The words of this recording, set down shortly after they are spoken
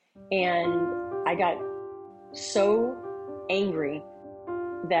And I got so angry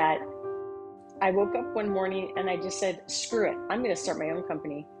that I woke up one morning and I just said, screw it. I'm going to start my own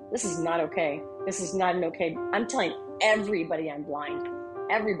company. This is not okay. This is not an okay. I'm telling everybody I'm blind.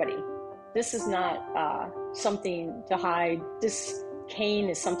 Everybody. This is not something to hide. This cane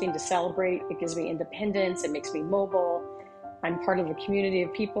is something to celebrate. It gives me independence. It makes me mobile. I'm part of a community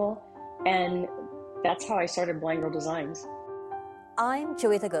of people. And that's how I started Blind Girl Designs. I'm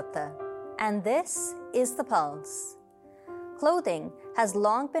Joeita Gupta, and this is The Pulse. Clothing has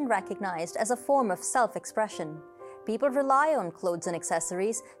long been recognized as a form of self-expression. People rely on clothes and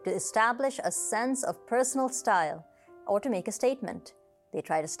accessories to establish a sense of personal style or to make a statement. They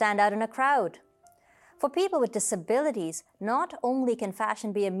try to stand out in a crowd. For people with disabilities, not only can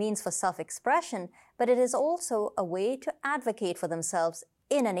fashion be a means for self-expression, but it is also a way to advocate for themselves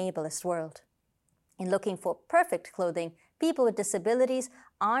in an ableist world. In looking for perfect clothing, people with disabilities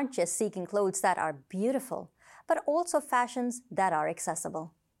aren't just seeking clothes that are beautiful, but also fashions that are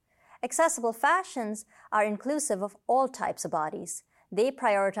accessible. Accessible fashions are inclusive of all types of bodies. They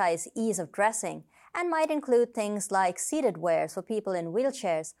prioritize ease of dressing and might include things like seated wears for people in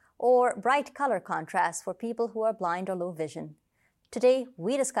wheelchairs or bright color contrasts for people who are blind or low vision. Today,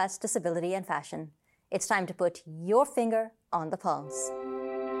 we discuss disability and fashion. It's time to put your finger on the pulse.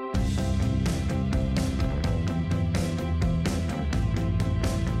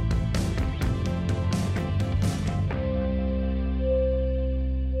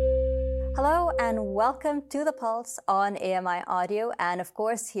 Hello and welcome to The Pulse on AMI Audio and of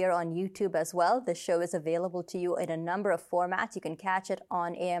course here on YouTube as well. This show is available to you in a number of formats. You can catch it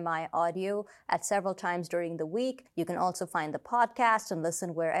on AMI Audio at several times during the week. You can also find the podcast and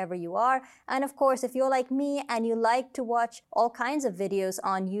listen wherever you are. And of course, if you're like me and you like to watch all kinds of videos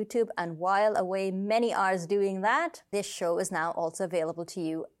on YouTube and while away many hours doing that, this show is now also available to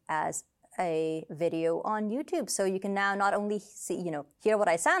you as a video on YouTube. So you can now not only see, hear what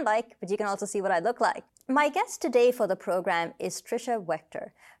I sound like, but you can also see what I look like. My guest today for the program is Trisha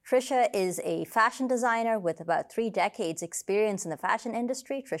Wechter. Trisha is a fashion designer with about 3 decades experience in the fashion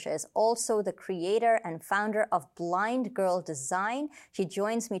industry. Trisha is also the creator and founder of Blind Girl Design. She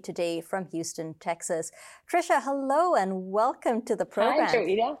joins me today from Houston, Texas. Trisha, hello and welcome to the program. Hi,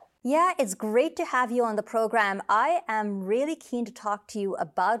 Joeita. Yeah, it's great to have you on the program. I am really keen to talk to you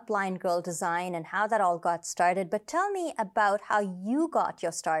about Blind Girl Design and how that all got started. But tell me about how you got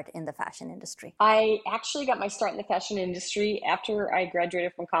your start in the fashion industry. I actually got my start in the fashion industry after I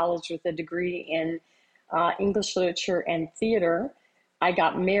graduated from college with a degree in English literature and theater. I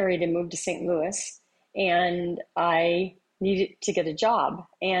got married and moved to St. Louis, and I needed to get a job.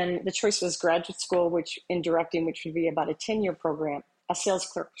 And the choice was graduate school, which in directing, which would be about a 10-year program. A sales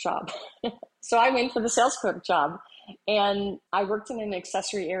clerk job. So I went for the sales clerk job, and I worked in an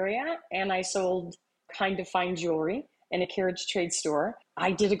accessory area, and I sold kind of fine jewelry in a carriage trade store.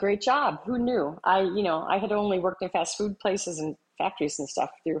 I did a great job. Who knew? I had only worked in fast food places and factories and stuff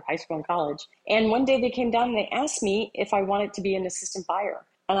through high school and college. And one day they came down and they asked me if I wanted to be an assistant buyer.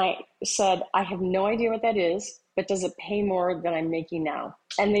 And I said, I have no idea what that is, but does it pay more than I'm making now?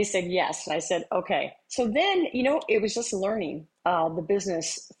 And they said yes. And I said, okay. So then, it was just learning the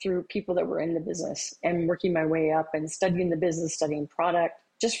business through people that were in the business and working my way up and studying the business, studying product,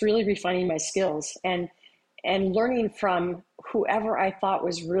 just really refining my skills and learning from whoever I thought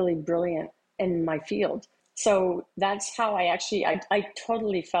was really brilliant in my field. So that's how I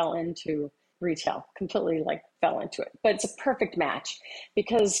totally fell into retail, completely fell into it. But it's a perfect match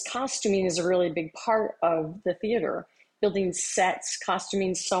because costuming is a really big part of the theater, building sets,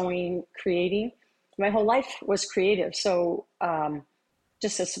 costuming, sewing, creating. My whole life was creative. So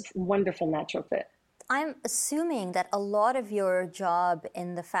just a wonderful natural fit. I'm assuming that a lot of your job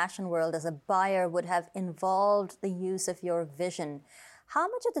in the fashion world as a buyer would have involved the use of your vision. How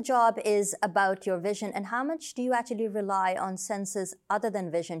much of the job is about your vision and how much do you actually rely on senses other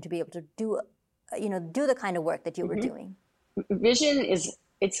than vision to be able to do the kind of work that you were doing? Vision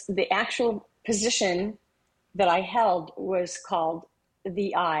it's the actual position that I held was called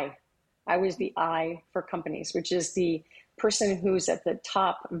the eye. I was the eye for companies, which is the person who's at the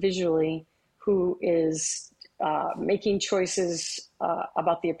top visually, who is making choices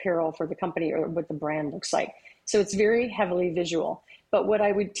about the apparel for the company or what the brand looks like. So it's very heavily visual. But what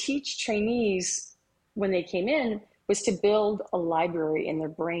I would teach trainees when they came in was to build a library in their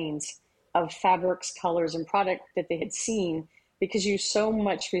brains of fabrics, colors, and product that they had seen, because you so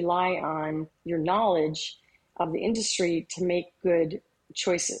much rely on your knowledge of the industry to make good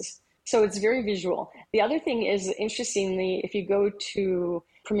choices. So it's very visual. The other thing is, interestingly, if you go to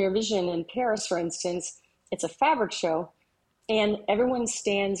Premier Vision in Paris, for instance, it's a fabric show. And everyone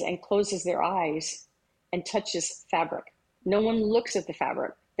stands and closes their eyes and touches fabric. No one looks at the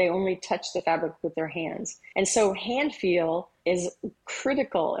fabric. They only touch the fabric with their hands. And so hand feel is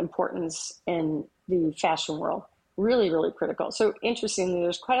critical importance in the fashion world. Really, really critical. So interestingly,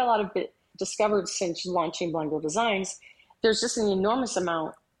 there's quite a lot of bit discovered since launching Blind Girl Designs. There's just an enormous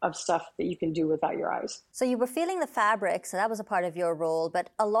amount of stuff that you can do without your eyes. So you were feeling the fabric, so that was a part of your role,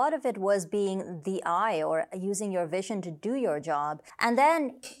 but a lot of it was being the eye or using your vision to do your job. And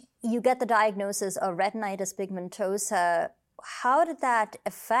then you get the diagnosis of retinitis pigmentosa. How did that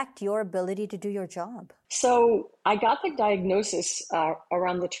affect your ability to do your job? So I got the diagnosis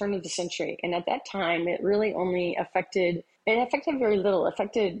around the turn of the century. And at that time, it really only affected very little. It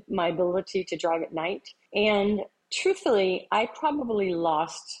affected my ability to drive at night. And truthfully, I probably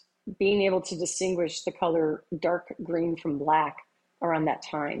lost being able to distinguish the color dark green from black around that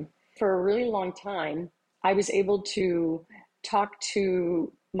time. For a really long time, I was able to talk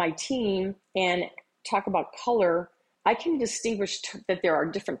to my team and talk about color. I can distinguish that there are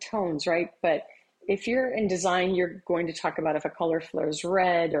different tones, right? But if you're in design, you're going to talk about if a color flows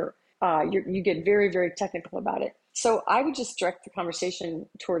red or you get very, very technical about it. So I would just direct the conversation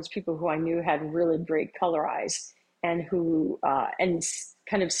towards people who I knew had really great color eyes and who and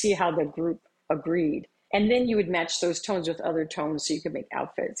kind of see how the group agreed. And then you would match those tones with other tones so you could make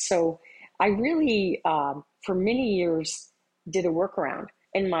outfits. So I really, for many years, did a workaround.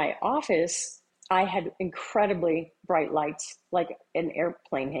 In my office, I had incredibly bright lights, like an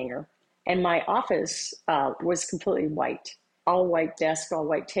airplane hangar. And my office was completely white, all white desk, all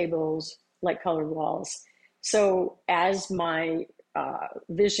white tables, light colored walls. So as my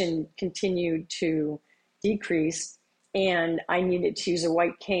vision continued to decrease and I needed to use a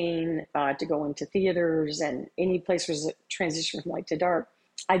white cane to go into theaters and any place where there's a transition from light to dark,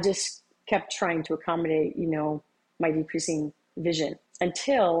 I just kept trying to accommodate, my decreasing vision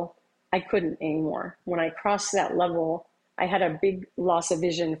until I couldn't anymore. When I crossed that level, I had a big loss of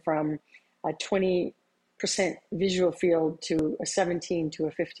vision from a 20% visual field to a 17 to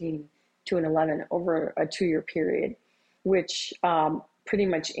a 15 to an 11 over a 2-year period, which pretty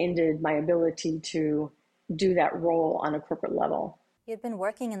much ended my ability to do that role on a corporate level. You'd been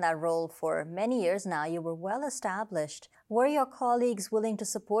working in that role for many years now. You were well established. Were your colleagues willing to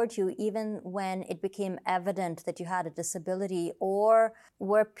support you even when it became evident that you had a disability? Or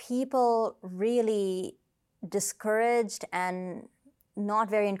were people really discouraged and not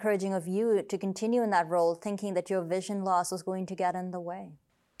very encouraging of you to continue in that role, thinking that your vision loss was going to get in the way?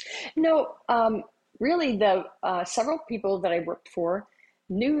 No, really, the several people that I worked for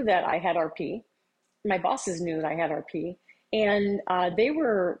knew that I had RP. My bosses knew that I had RP, and they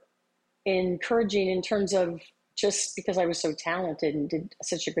were encouraging in terms of just because I was so talented and did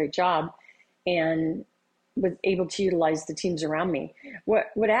such a great job and was able to utilize the teams around me.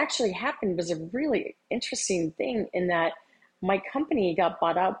 What actually happened was a really interesting thing in that my company got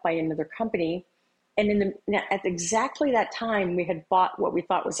bought out by another company. And at exactly that time, we had bought what we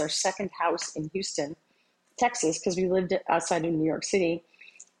thought was our second house in Houston, Texas, because we lived outside of New York City.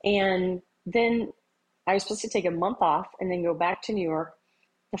 And then I was supposed to take a month off and then go back to New York.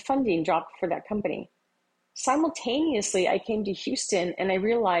 The funding dropped for that company. Simultaneously, I came to Houston and I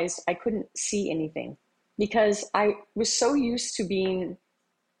realized I couldn't see anything because I was so used to being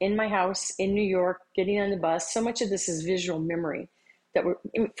in my house in New York, getting on the bus. So much of this is visual memory.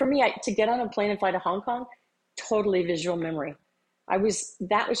 For me, to get on a plane and fly to Hong Kong, totally visual memory. That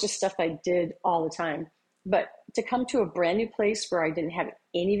was just stuff I did all the time. But to come to a brand new place where I didn't have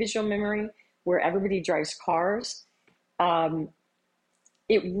any visual memory, where everybody drives cars,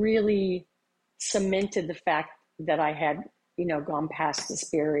 it really cemented the fact that I had, gone past this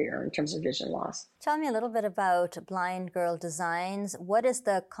barrier in terms of vision loss. Tell me a little bit about Blind Girl Designs. What is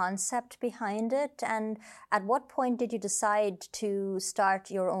the concept behind it? And at what point did you decide to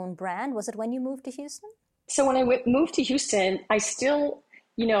start your own brand? Was it when you moved to Houston? So when I moved to Houston, I still,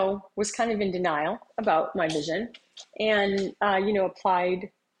 was kind of in denial about my vision and,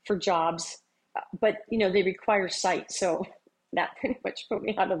 applied for jobs. But, they require sight. So that pretty much put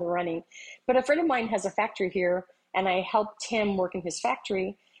me out of the running. But a friend of mine has a factory here, and I helped him work in his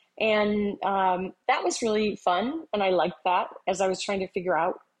factory. And that was really fun. And I liked that as I was trying to figure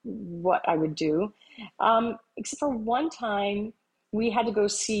out what I would do. Except for one time, we had to go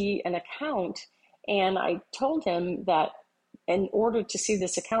see an account. And I told him that in order to see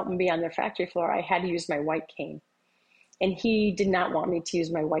this accountant be on their factory floor, I had to use my white cane. And he did not want me to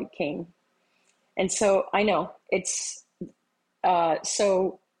use my white cane. And so I know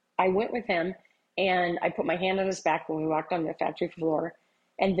so I went with him and I put my hand on his back when we walked on the factory floor.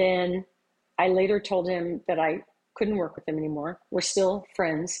 And then I later told him that I couldn't work with him anymore. We're still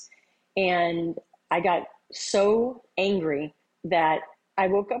friends. And I got so angry that I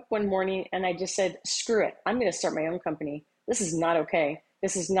woke up one morning and I just said, screw it. I'm going to start my own company. This is not okay.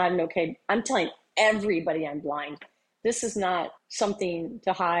 This is not an okay. I'm telling everybody I'm blind. This is not something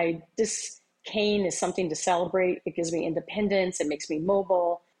to hide. This cane is something to celebrate. It gives me independence. It makes me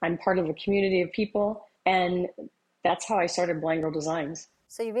mobile. I'm part of a community of people. And that's how I started Blind Girl Designs.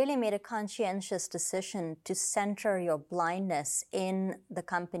 So you really made a conscientious decision to center your blindness in the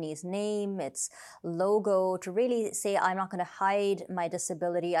company's name, its logo, to really say, I'm not going to hide my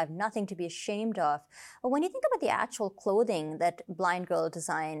disability. I have nothing to be ashamed of. But when you think about the actual clothing that Blind Girl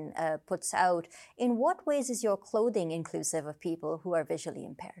Design puts out, in what ways is your clothing inclusive of people who are visually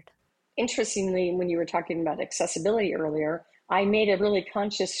impaired? Interestingly, when you were talking about accessibility earlier, I made a really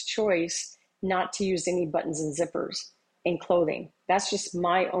conscious choice not to use any buttons and zippers in clothing. That's just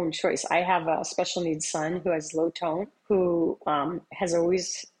my own choice. I have a special needs son who has low tone, who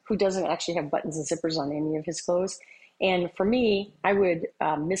doesn't actually have buttons and zippers on any of his clothes. And for me, I would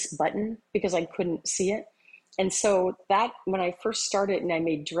miss button because I couldn't see it. And so that when I first started and I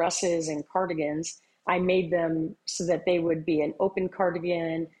made dresses and cardigans, I made them so that they would be an open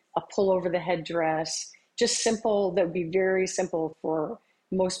cardigan, a pull over the head dress, just simple, that would be very simple for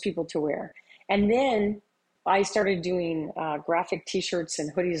most people to wear. And then I started doing graphic t-shirts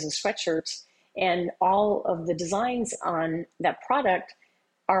and hoodies and sweatshirts, and all of the designs on that product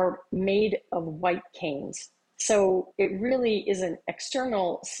are made of white canes. So it really is an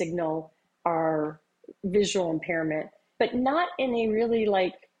external signal or visual impairment, but not in a really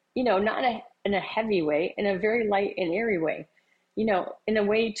not in a heavy way, in a very light and airy way, in a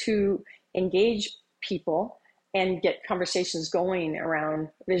way to engage people and get conversations going around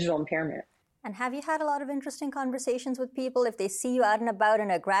visual impairment. And have you had a lot of interesting conversations with people? If they see you out and about in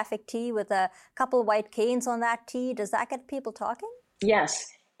a graphic tee with a couple white canes on that tee, does that get people talking?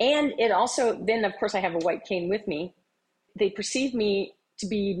 Yes. And it also, then of course I have a white cane with me. They perceive me to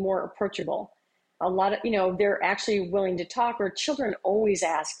be more approachable. A lot of, they're actually willing to talk, or children always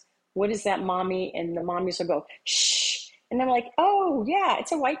ask, what is that, mommy? And the mommies will go, shh. And I'm like, oh yeah,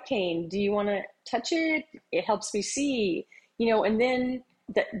 it's a white cane. Do you want to touch it? It helps me see, and then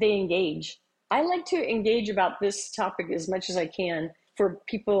they engage. I like to engage about this topic as much as I can for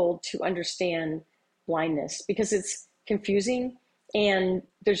people to understand blindness, because it's confusing and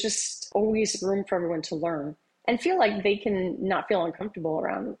there's just always room for everyone to learn and feel like they can not feel uncomfortable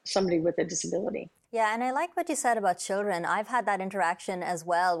around somebody with a disability. Yeah, and I like what you said about children. I've had that interaction as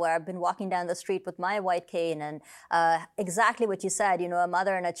well, where I've been walking down the street with my white cane, and exactly what you said, a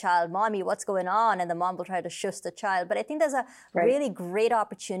mother and a child, mommy, what's going on? And the mom will try to shush the child. But I think there's a really great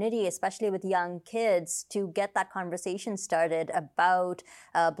opportunity, especially with young kids, to get that conversation started about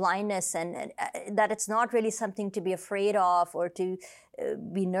blindness, and that it's not really something to be afraid of or to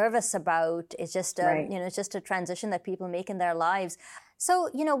be nervous about. It's just, it's just a transition that people make in their lives.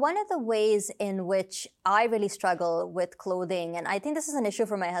 So, one of the ways in which I really struggle with clothing, and I think this is an issue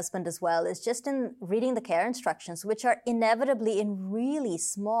for my husband as well, is just in reading the care instructions, which are inevitably in really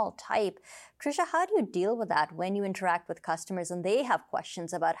small type. Trisha, how do you deal with that when you interact with customers and they have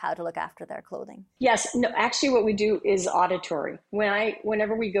questions about how to look after their clothing? Yes, no, actually what we do is auditory.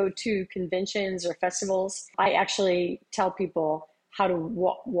 Whenever we go to conventions or festivals, I actually tell people how to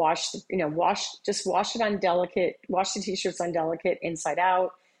wash it on delicate, wash the t-shirts on delicate inside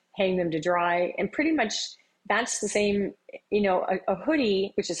out, hang them to dry. And pretty much that's the same, a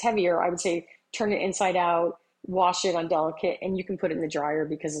hoodie, which is heavier, I would say, turn it inside out, wash it on delicate, and you can put it in the dryer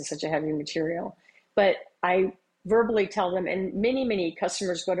because it's such a heavy material. But I verbally tell them, and many, many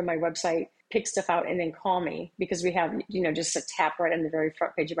customers go to my website, pick stuff out, and then call me, because we have, just a tab right on the very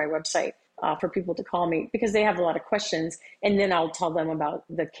front page of my website for people to call me because they have a lot of questions, and then I'll tell them about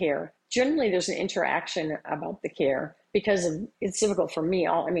the care. Generally, there's an interaction about the care because it's difficult for me,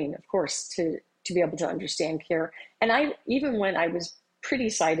 of course, to be able to understand care. And even when I was pretty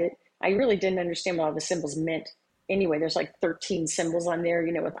sighted, I really didn't understand what all the symbols meant. Anyway, there's like 13 symbols on there,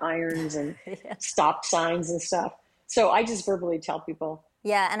 with irons and stop signs and stuff. So I just verbally tell people.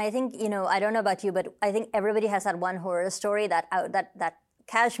 Yeah, and I think, I don't know about you, but I think everybody has that one horror story, that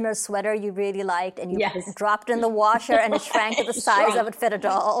cashmere sweater you really liked, and you dropped in the washer and it shrank to the size of it fit a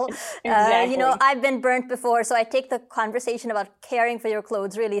doll. Exactly. I've been burnt before, so I take the conversation about caring for your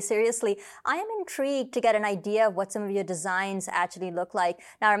clothes really seriously. I am intrigued to get an idea of what some of your designs actually look like.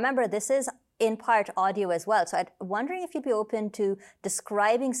 Now, remember, this is in part audio as well. So I'm wondering if you'd be open to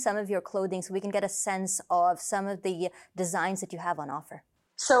describing some of your clothing so we can get a sense of some of the designs that you have on offer.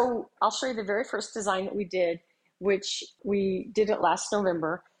 So I'll show you the very first design that we did, which we did it last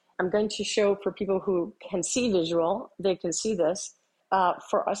November. I'm going to show for people who can see visual, they can see this.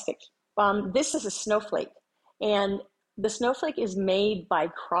 For us, this is a snowflake. And the snowflake is made by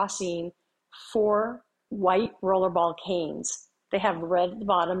crossing four white rollerball canes. They have red at the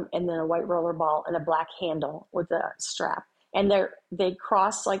bottom and then a white rollerball and a black handle with a strap. And they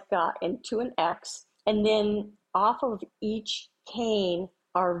cross like into an X. And then off of each cane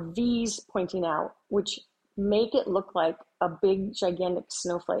are V's pointing out, which make it look like a big, gigantic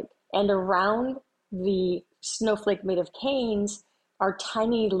snowflake. And around the snowflake made of canes are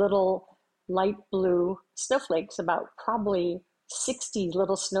tiny little light blue snowflakes, about probably 60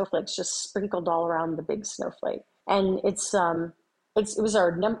 little snowflakes just sprinkled all around the big snowflake. And it was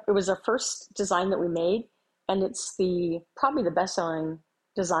our first design that we made, and it's probably the best-selling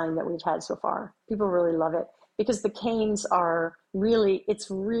design that we've had so far. People really love it because the canes it's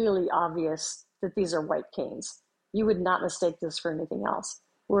really obvious that these are white canes. You would not mistake this for anything else.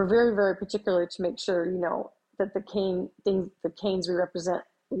 We're very, very particular to make sure, that the canes we represent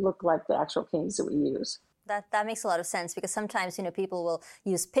look like the actual canes that we use. That makes a lot of sense because sometimes, people will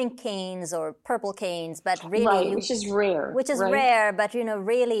use pink canes or purple canes, but really... Right, which is rare. But,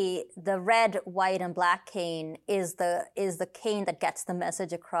 really the red, white, and black cane is the cane that gets the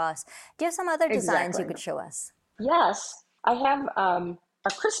message across. Do you have some other designs you could show us? Yes, I have a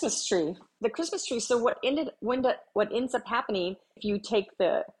Christmas tree. The Christmas tree, so what ends up happening, if you take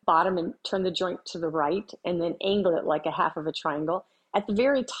the bottom and turn the joint to the right and then angle it like a half of a triangle, at the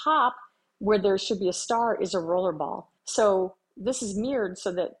very top, where there should be a star, is a roller ball. So this is mirrored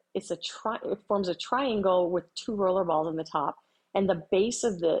so that it forms a triangle with two roller balls on the top. And the base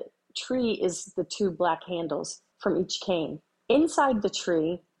of the tree is the two black handles from each cane. Inside the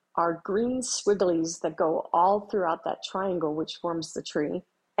tree are green squigglies that go all throughout that triangle, which forms the tree.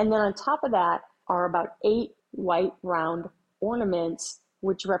 And then on top of that are about 8 white round ornaments,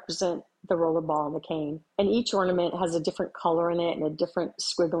 which represent the roller ball and the cane. And each ornament has a different color in it and a different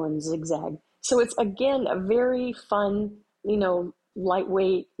squiggle and zigzag. So it's, again, a very fun,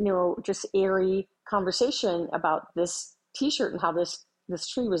 lightweight, just airy conversation about this T-shirt and how this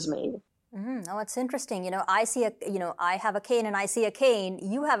tree was made. Mm-hmm. Oh, it's interesting. I have a cane and I see a cane.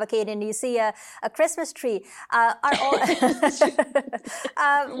 You have a cane and you see a Christmas tree. What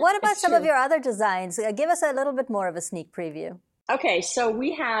about some of your other designs? Give us a little bit more of a sneak preview. Okay, so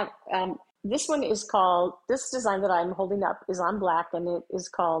we have, this design that I'm holding up is on black, and it is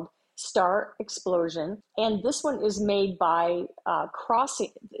called Star Explosion. And this one is made by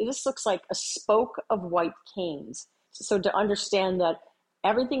crossing, this looks like a spoke of white canes. So to understand that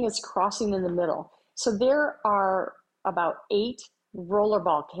everything is crossing in the middle. So there are about 8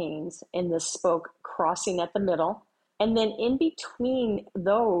 rollerball canes in this spoke crossing at the middle. And then in between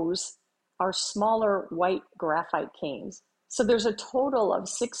those are smaller white graphite canes. So there's a total of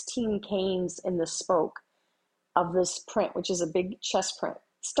 16 canes in the spoke of this print, which is a big chest print.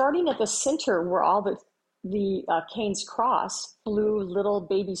 Starting at the center where all the canes cross, blue little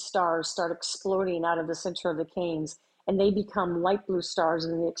baby stars start exploding out of the center of the canes, and they become light blue stars,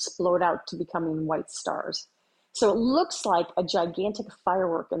 and they explode out to becoming white stars. So it looks like a gigantic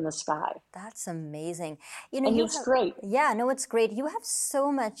firework in the sky. That's amazing. It's great. Yeah, no, it's great. You have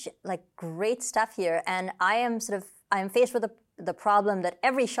so much great stuff here, and I'm faced with the problem that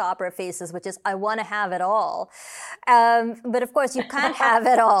every shopper faces, which is I want to have it all. But of course, you can't have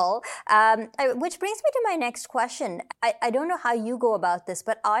it all. Which brings me to my next question. I don't know how you go about this,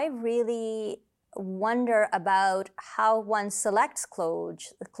 but I really wonder about how one selects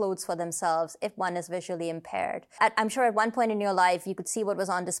clothes for themselves if one is visually impaired. I'm sure at one point in your life, you could see what was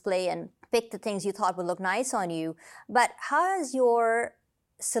on display and pick the things you thought would look nice on you. But how has your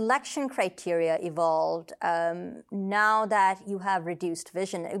selection criteria evolved now that you have reduced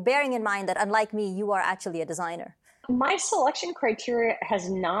vision, bearing in mind that unlike me, you are actually a designer? My selection criteria has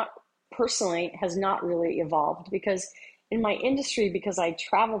not really evolved because in my industry, because I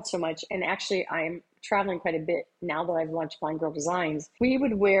traveled so much, and actually I'm traveling quite a bit now that I've launched Blind Girl Designs, we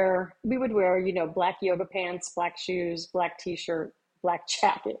would wear, black yoga pants, black shoes, black t-shirt, black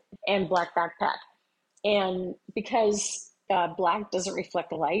jacket, and black backpack. And because black doesn't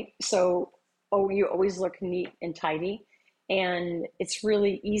reflect light, so you always look neat and tidy. And it's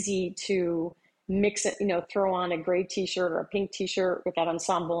really easy to mix it, throw on a gray t-shirt or a pink t-shirt with that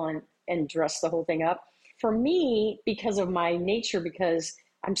ensemble and dress the whole thing up. For me, because of my nature, because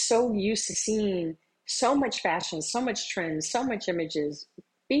I'm so used to seeing so much fashion, so much trends, so much images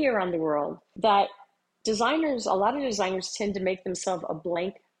be around the world, that a lot of designers tend to make themselves a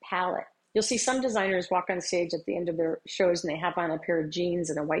blank palette. You'll see some designers walk on stage at the end of their shows and they have on a pair of jeans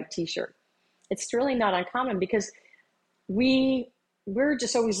and a white t-shirt. It's really not uncommon because we we're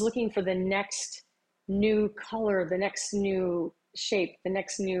just always looking for the next new color, the next new shape, the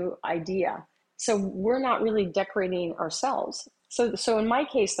next new idea. So we're not really decorating ourselves. So in my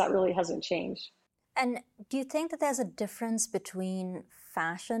case, that really hasn't changed. And do you think that there's a difference between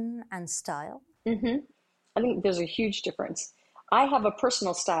fashion and style? Hmm. I think there's a huge difference. I have a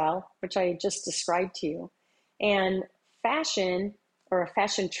personal style, which I just described to you, and fashion or a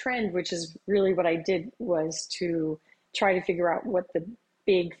fashion trend, which is really what I did was to try to figure out what the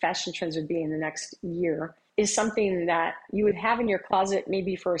big fashion trends would be in the next year, is something that you would have in your closet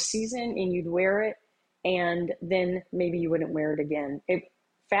maybe for a season and you'd wear it and then maybe you wouldn't wear it again.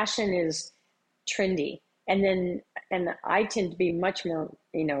 Fashion is trendy. And I tend to be much more,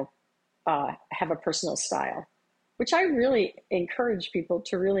 have a personal style, which I really encourage people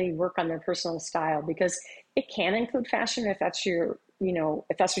to really work on their personal style because it can include fashion if that's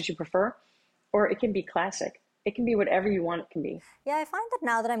if that's what you prefer, or it can be classic. It can be whatever you want it can be. Yeah, I find that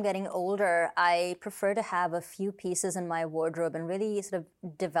now that I'm getting older, I prefer to have a few pieces in my wardrobe and really sort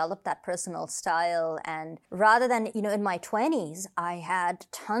of develop that personal style. And rather than, in my 20s, I had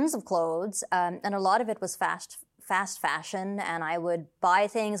tons of clothes, and a lot of it was fast fashion, and I would buy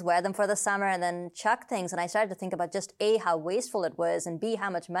things, wear them for the summer, and then chuck things. And I started to think about just A, how wasteful it was, and B,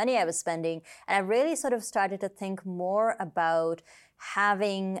 how much money I was spending. And I really sort of started to think more about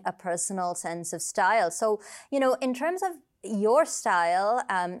having a personal sense of style. So, in terms of your style,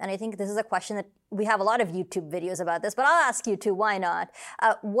 and I think this is a question that we have a lot of YouTube videos about this, but I'll ask you too, why not?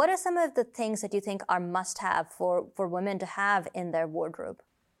 What are some of the things that you think are must-have for women to have in their wardrobe?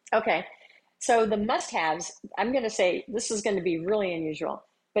 Okay. So the must-haves, I'm going to say this is going to be really unusual,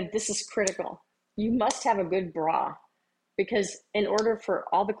 but this is critical. You must have a good bra because in order for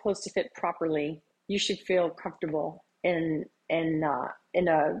all the clothes to fit properly, you should feel comfortable in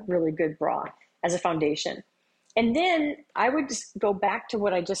a really good bra as a foundation. And then I would just go back to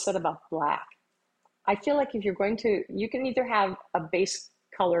what I just said about black. I feel like if you're going to, you can either have a base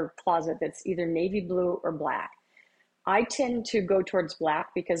color closet that's either navy blue or black. I tend to go towards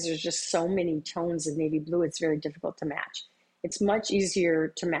black because there's just so many tones of navy blue, it's very difficult to match. It's much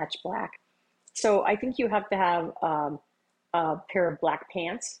easier to match black. So I think you have to have a pair of black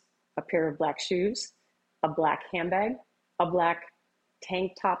pants, a pair of black shoes, a black handbag, a black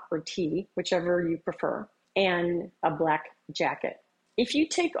tank top or tee, whichever you prefer, and a black jacket. If you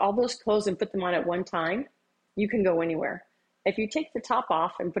take all those clothes and put them on at one time, you can go anywhere. If you take the top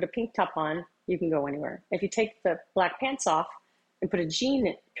off and put a pink top on, you can go anywhere. If you take the black pants off and put a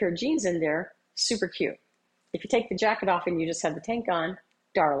pair of jeans in there, super cute. If you take the jacket off and you just have the tank on,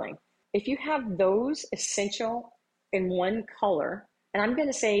 darling. If you have those essential in one color, and I'm going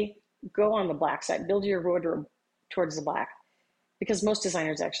to say go on the black side, build your wardrobe towards the black, because most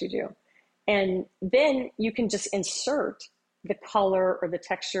designers actually do. And then you can just insert the color or the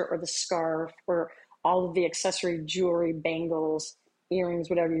texture or the scarf or all of the accessory jewelry, bangles, earrings,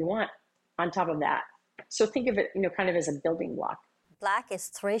 whatever you want on top of that. So think of it, kind of as a building block. Black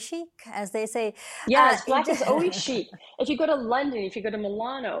is très chic, as they say. Yes, black is always chic. If you go to London, if you go to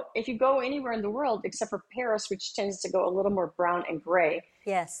Milano, if you go anywhere in the world except for Paris, which tends to go a little more brown and gray.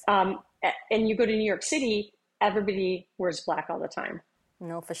 Yes. And you go to New York City, everybody wears black all the time.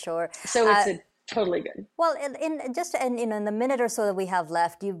 No, for sure. So it's totally good. Well, in the minute or so that we have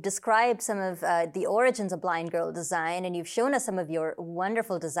left, you've described some of the origins of Blind Girl Design, and you've shown us some of your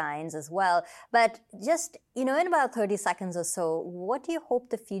wonderful designs as well. But just, in about 30 seconds or so, what do you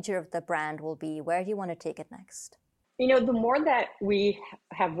hope the future of the brand will be? Where do you want to take it next? The more that we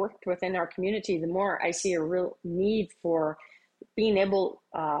have worked within our community, the more I see a real need for being able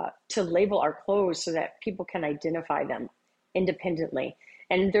to label our clothes so that people can identify them independently.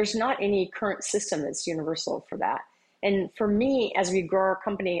 And there's not any current system that's universal for that. And for me, as we grow our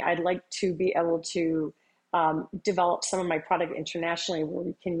company, I'd like to be able to develop some of my product internationally where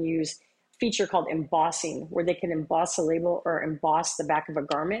we can use a feature called embossing, where they can emboss a label or emboss the back of a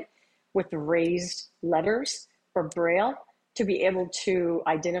garment with raised letters or braille to be able to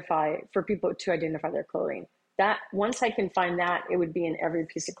for people to identify their clothing. That once I can find that, it would be in every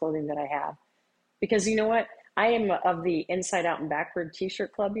piece of clothing that I have. Because you know what? I am of the inside out and backward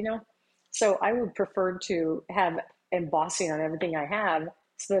t-shirt club, so I would prefer to have embossing on everything I have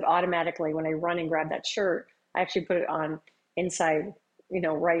so that automatically when I run and grab that shirt, I actually put it on inside,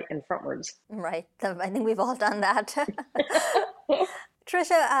 right and frontwards. Right. I think we've all done that.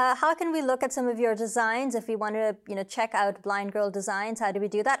 Tricia, how can we look at some of your designs if we want to, check out Blind Girl Designs? How do we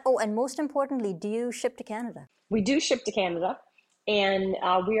do that? Oh, and most importantly, do you ship to Canada? We do ship to Canada. And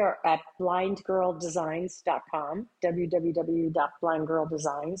we are at blindgirldesigns.com,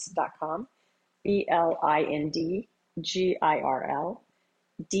 www.blindgirldesigns.com, BLIND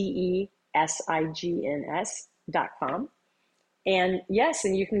GirlDesigns.com. And yes,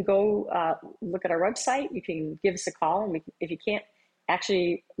 and you can go look at our website. You can give us a call, and if you can't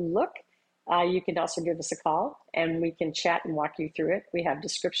actually look, you can also give us a call, and we can chat and walk you through it. We have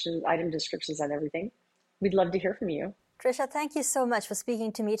descriptions, item descriptions on everything. We'd love to hear from you. Trisha, thank you so much for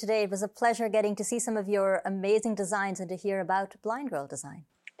speaking to me today. It was a pleasure getting to see some of your amazing designs and to hear about Blind Girl Design.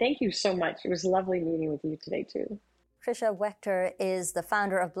 Thank you so much. It was lovely meeting with you today, too. Trisha Wechter is the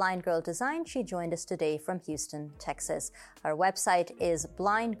founder of Blind Girl Design. She joined us today from Houston, Texas. Our website is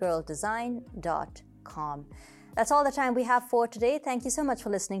blindgirldesign.com. That's all the time we have for today. Thank you so much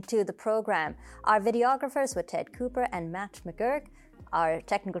for listening to the program. Our videographers were Ted Cooper and Matt McGurk. Our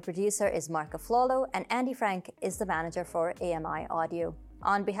technical producer is Mark Aflalo, and Andy Frank is the manager for AMI Audio.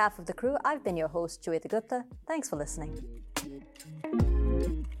 On behalf of the crew, I've been your host, Joeita Gupta. Thanks for listening.